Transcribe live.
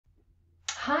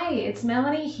Hi, it's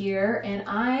Melanie here, and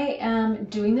I am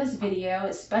doing this video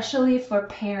especially for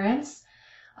parents.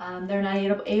 They're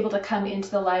not able to come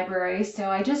into the library, so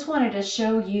I just wanted to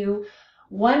show you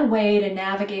one way to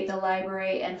navigate the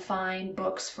library and find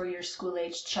books for your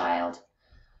school-aged child.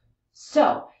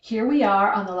 So here we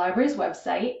are on the library's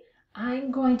website.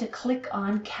 I'm going to click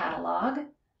on Catalog.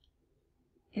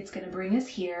 It's going to bring us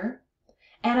here,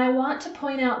 and I want to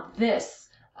point out this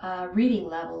reading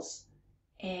levels.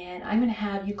 And I'm going to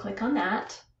have you click on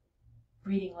that,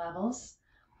 reading levels.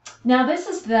 Now this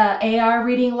is the AR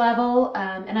reading level,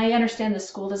 and I understand the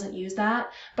school doesn't use that,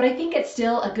 but I think it's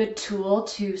still a good tool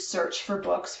to search for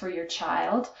books for your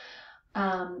child.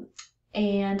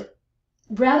 And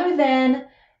rather than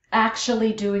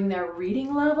actually doing their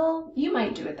reading level, you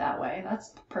might do it that way.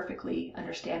 That's perfectly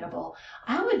understandable.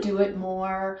 I would do it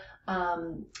more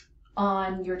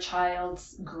on your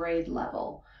child's grade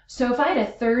level. So if I had a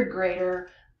third grader,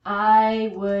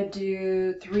 I would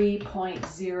do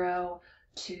 3.0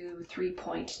 to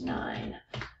 3.9,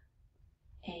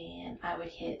 and I would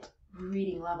hit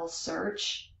reading level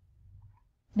search.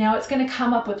 Now it's going to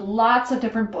come up with lots of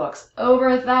different books, over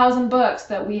 1,000 books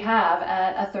that we have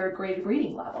at a third grade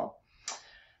reading level.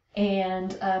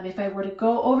 And if I were to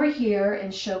go over here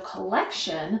and show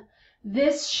collection,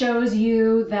 this shows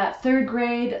you that third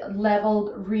grade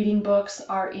leveled reading books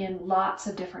are in lots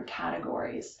of different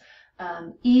categories.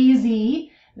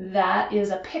 Easy, that is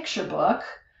a picture book.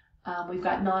 We've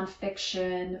got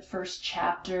nonfiction, first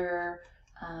chapter.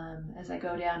 As I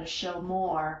go down to show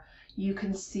more, you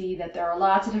can see that there are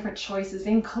lots of different choices,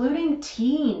 including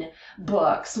teen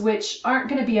books, which aren't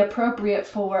going to be appropriate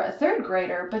for a third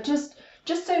grader, but just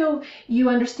so you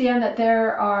understand that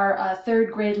there are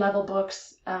third grade level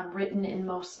books written in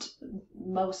most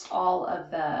all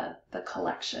of the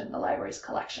collection, the library's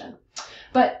collection.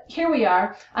 But here we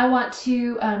are. I want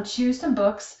to choose some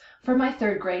books for my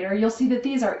third grader. You'll see that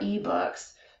these are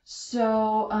ebooks.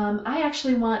 So I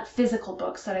actually want physical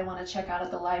books that I want to check out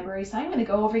at the library. So I'm going to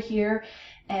go over here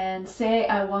and say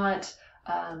I want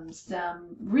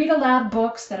some read aloud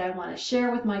books that I want to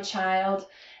share with my child.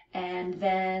 And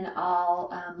then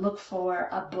I'll look for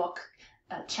a book,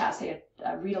 say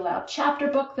a read aloud chapter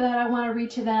book that I want to read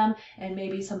to them, and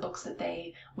maybe some books that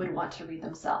they would want to read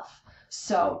themselves.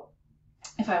 So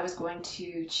if I was going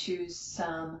to choose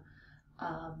some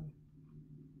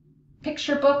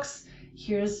picture books,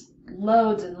 here's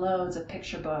loads and loads of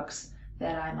picture books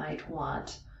that I might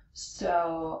want.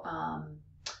 So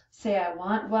say I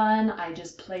want one, I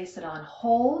just place it on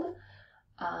hold.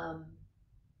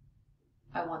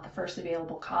 I want the first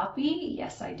available copy.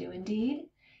 Yes, I do indeed.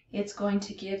 It's going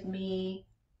to give me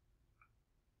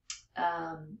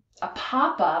a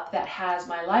pop-up that has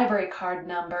my library card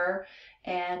number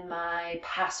and my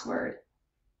password.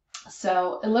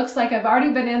 So it looks like I've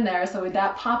already been in there, so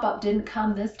that pop-up didn't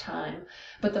come this time.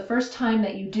 But the first time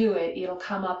that you do it, it'll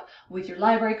come up with your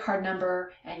library card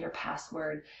number and your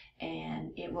password,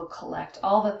 and it will collect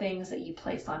all the things that you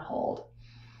place on hold.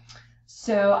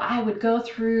 So I would go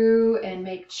through and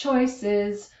make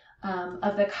choices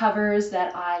of the covers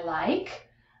that I like.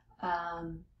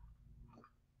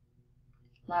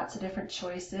 Lots of different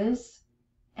choices.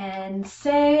 And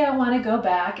say I want to go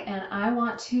back and I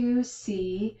want to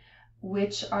see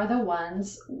which are the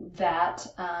ones that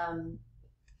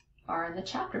are in the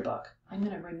chapter book. I'm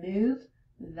going to remove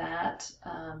that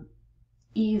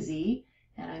easy,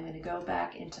 and I'm going to go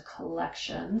back into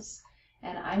collections,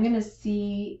 and I'm going to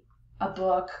see a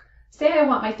book. Say I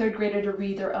want my third grader to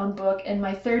read their own book, and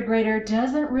my third grader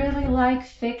doesn't really like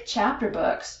thick chapter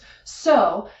books.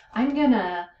 So I'm going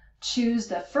to choose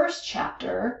the first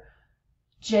chapter,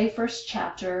 J first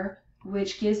chapter,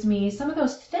 which gives me some of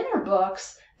those thinner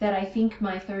books that I think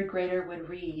my third grader would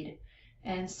read.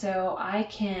 And so I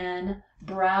can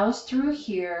browse through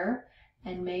here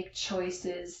and make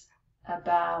choices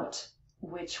about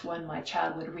which one my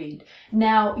child would read.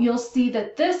 Now you'll see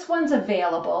that this one's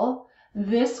available.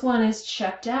 This one is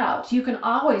checked out. You can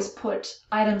always put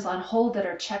items on hold that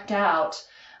are checked out.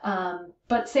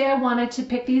 But say I wanted to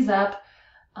pick these up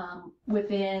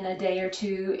within a day or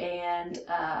two, and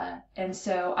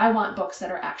so I want books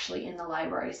that are actually in the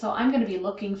library. So I'm going to be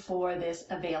looking for this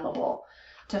available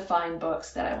to find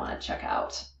books that I want to check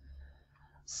out.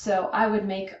 So I would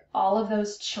make all of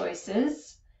those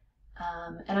choices,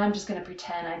 and I'm just going to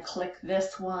pretend I click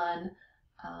this one.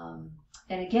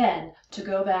 And again, to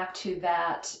go back to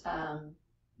that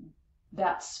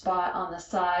that spot on the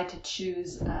side to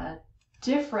choose a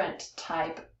different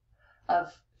type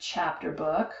of chapter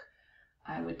book,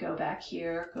 I would go back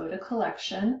here, go to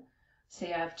collection.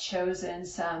 Say I've chosen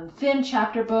some thin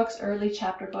chapter books, early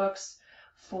chapter books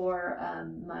for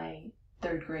my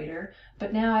third grader,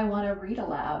 but now I want to read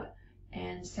aloud.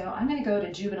 And so I'm going to go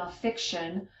to juvenile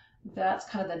fiction. That's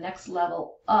kind of the next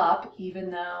level up, even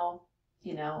though,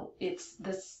 you know, it's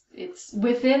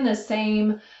within the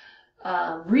same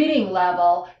reading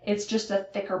level. It's just a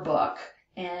thicker book,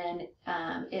 and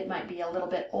it might be a little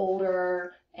bit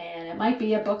older, and it might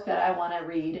be a book that I want to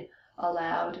read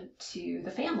aloud to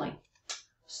the family.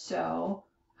 So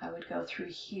I would go through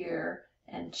here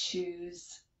and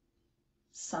choose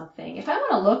something. If I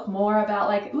want to look more about,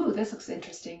 like, ooh, this looks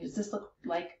interesting, does this look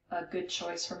like a good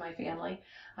choice for my family,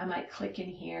 I might click in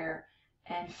here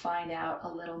and find out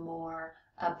a little more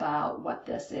about what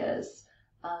this is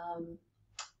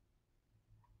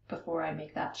before I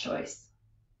make that choice.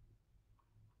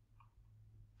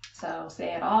 So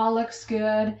say it all looks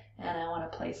good and I want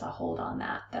to place a hold on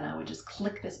that, then I would just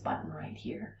click this button right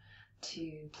here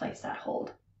to place that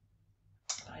hold.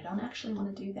 But I don't actually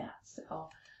want to do that, so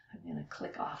I'm going to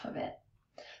click off of it.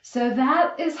 So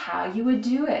that is how you would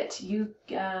do it. You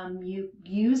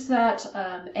use that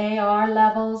AR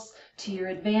levels to your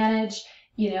advantage.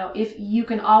 You know, if you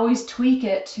can always tweak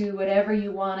it to whatever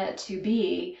you want it to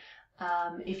be.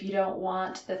 If you don't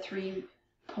want the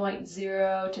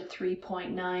 3.0 to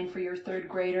 3.9 for your third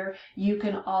grader, you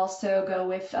can also go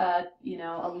with you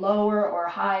know, a lower or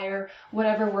higher,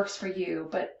 whatever works for you.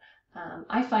 But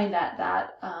I find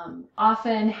that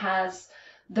often has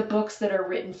the books that are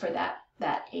written for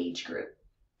that age group.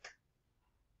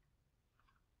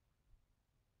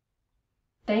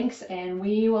 Thanks, and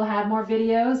we will have more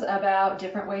videos about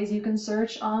different ways you can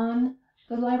search on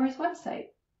the library's website.